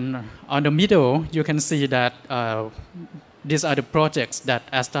 And on the middle, you can see that these are the projects that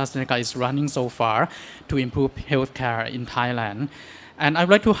AstraZeneca is running so far to improve healthcare in Thailand. And I'd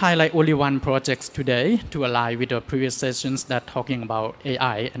like to highlight only one project today to align with the previous sessions that talking about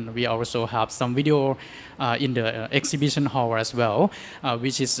AI. And we also have some video in the exhibition hall as well,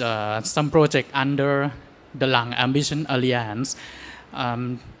 which is some project under the Lung Ambition Alliance.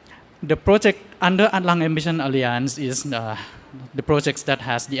 The project under Lung Ambition Alliance is the projects that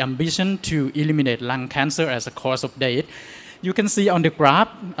has the ambition to eliminate lung cancer as a cause of death. You can see on the graph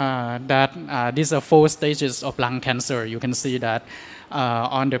that these are 4 stages of lung cancer. You can see that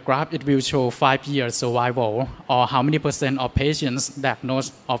on the graph it will show 5-year survival, or how many % of patients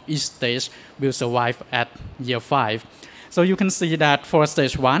diagnosed of each stage will survive at year 5. So you can see that for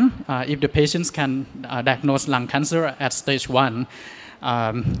stage 1, if the patients can diagnose lung cancer at stage 1,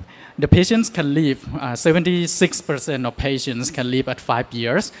 the patients can live, 76% of patients can live at 5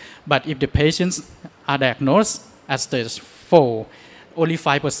 years. But if the patients are diagnosed at stage 4, only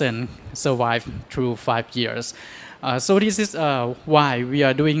 5% survive through 5 years. So this is why we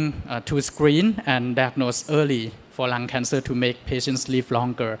are doing to screen and diagnose early for lung cancer to make patients live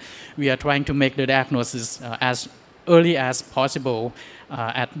longer. We are trying to make the diagnosis as early as possible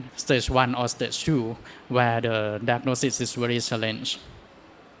at stage 1 or stage 2, where the diagnosis is very challenging.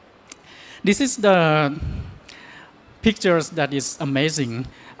 This is the pictures that is amazing.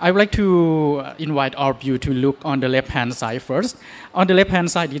 I would like to invite all of you to look on the left-hand side first. On the left-hand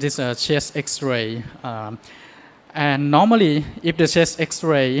side, it is a chest X-ray. And normally, if the chest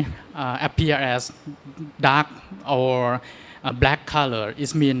X-ray appear as dark or black color,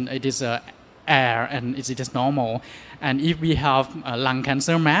 it means it is air and it is normal. And if we have lung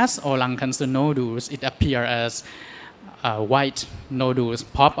cancer mass or lung cancer nodules, it appear as white nodules,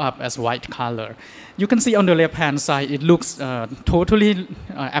 pop up as white color. You can see on the left hand side, it looks totally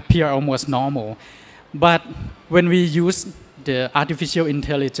appear almost normal. But when we use the artificial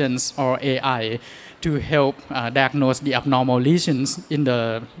intelligence or AI to help diagnose the abnormal lesions in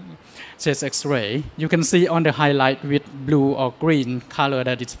the chest X-ray. You can see on the highlight with blue or green color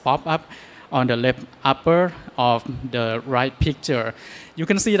that it's pop up on the left upper of the right picture. You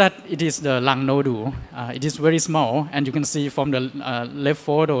can see that it is the lung nodule. It is very small, and you can see from the left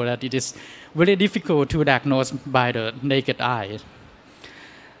photo that it is very difficult to diagnose by the naked eye.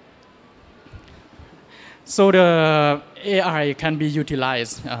 So the AI can be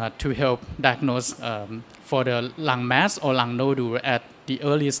utilized to help diagnose for the lung mass or lung nodule at the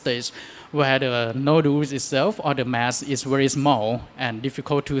early stage, where the nodule itself or the mass is very small and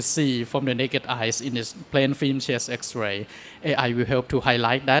difficult to see from the naked eyes in this plain film chest X-ray. AI will help to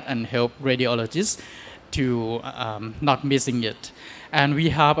highlight that and help radiologists to not missing it. And we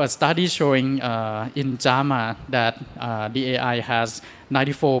have a study showing in JAMA that the AI has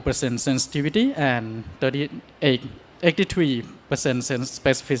 94% sensitivity and 83%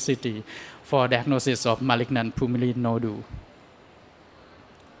 specificity for diagnosis of malignant pulmonary nodule.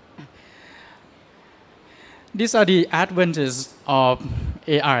 These are the advantages of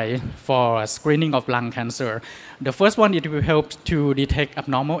AI for screening of lung cancer. The first one, it will help to detect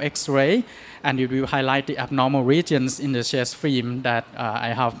abnormal X-ray, and it will highlight the abnormal regions in the chest film that I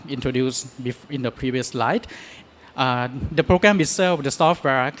have introduced in the previous slide. The program itself, the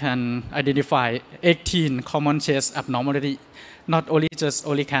software, can identify 18 common chest abnormality, not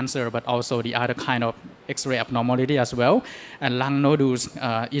only cancer, but also the other kind of X-ray abnormality as well. And lung nodules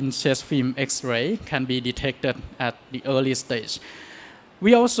in chest film X-ray can be detected at the early stage.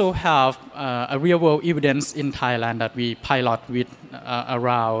 We also have a real-world evidence in Thailand that we pilot with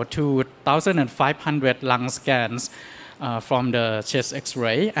around 2,500 lung scans from the chest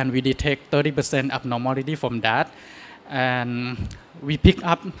X-ray, and we detect 30% abnormality from that. And we pick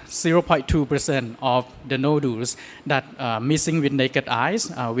up 0.2% of the nodules that are missing with naked eyes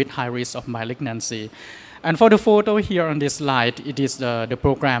with high risk of malignancy. And for the photo here on this slide, it is the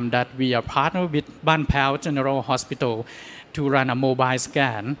program that we are partnered with Ban Phao General Hospital to run a mobile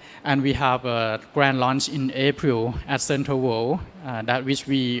scan. And we have a grand launch in April at Central World, that which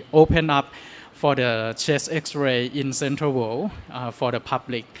we open up for the chest X-ray in Central World for the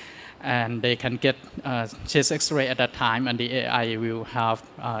public. And they can get chest X-ray at that time, and the AI will have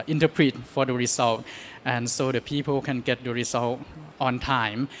interpret for the result, and so the people can get the result on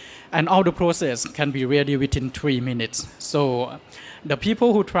time. And all the process can be ready within 3 minutes. So the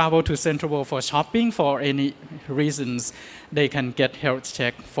people who travel to Central World for shopping for any reasons, they can get health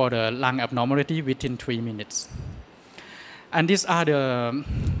check for the lung abnormality within 3 minutes. And these are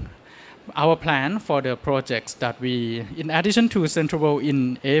our plan for the projects that we, in addition to Central World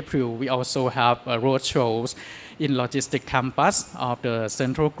in April, we also have road shows in logistic campus of the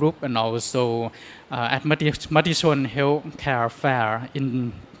Central Group, and also at Matishon Healthcare Fair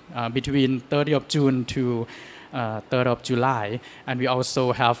in between 30th of June to 3rd of July. And we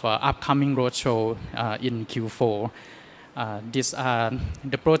also have upcoming road show in Q4. These are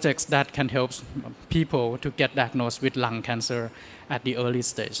the projects that can help people to get diagnosed with lung cancer at the early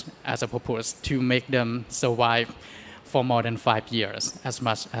stage as a purpose to make them survive for more than 5 years as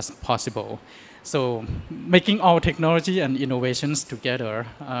much as possible. So making all technology and innovations together,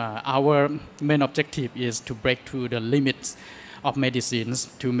 our main objective is to break through the limits of medicines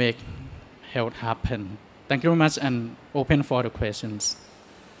to make health happen. Thank you very much, and open for the questions.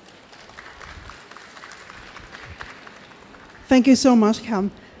 Thank you so much,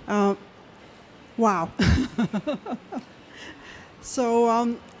 Cam. Wow. So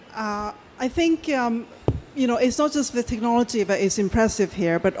I think it's not just the technology that is impressive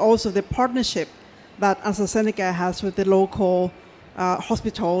here, but also the partnership that AstraZeneca has with the local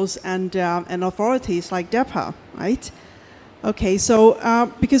hospitals and authorities like DEPA, right? Okay, so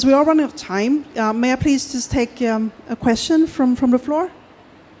because we are running out of time, may I please just take a question from the floor?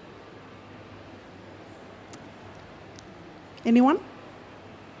 Anyone?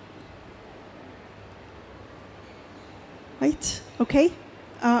 Right, okay.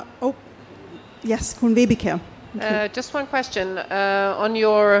 Oh, yes, Kun Vibeke. Just one question. On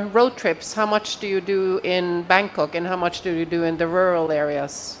your road trips, how much do you do in Bangkok and how much do you do in the rural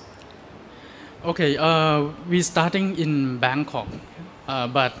areas? Okay, we're starting in Bangkok,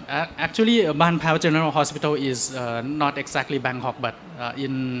 but actually Ban Phao General Hospital is not exactly Bangkok, but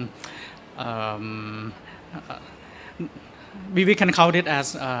in we can count it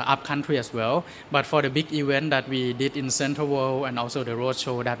as up country as well. But for the big event that we did in Central World and also the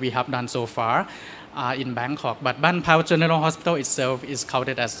roadshow that we have done so far in Bangkok. But Ban Phao General Hospital itself is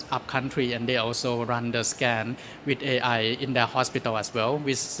counted as up country, and they also run the scan with AI in their hospital as well,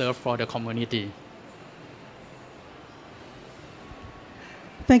 which serve for the community.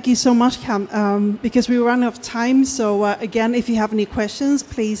 Thank you so much, Cam. Because we run out of time, so again, if you have any questions,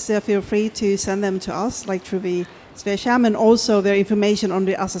 please feel free to send them to us, like through the Svesham, and also their information on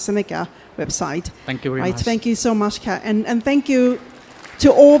the AstraZeneca website. Thank you very much. Thank you so much, Cam. And thank you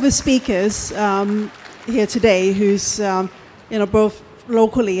to all the speakers here today, who's both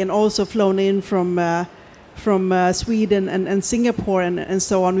locally and also flown in from Sweden and Singapore and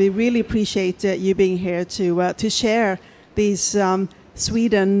so on. We really appreciate you being here to share these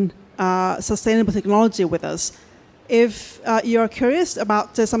Sweden sustainable technology with us. If you're curious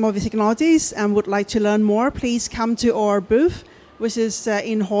about some of the technologies and would like to learn more, please come to our booth, which is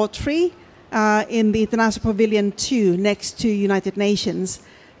in Hall 3 in the International Pavilion 2 next to United Nations.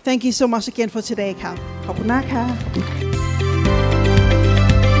 Thank you so much again for today, Kat. ขอบคุณมากค่ะ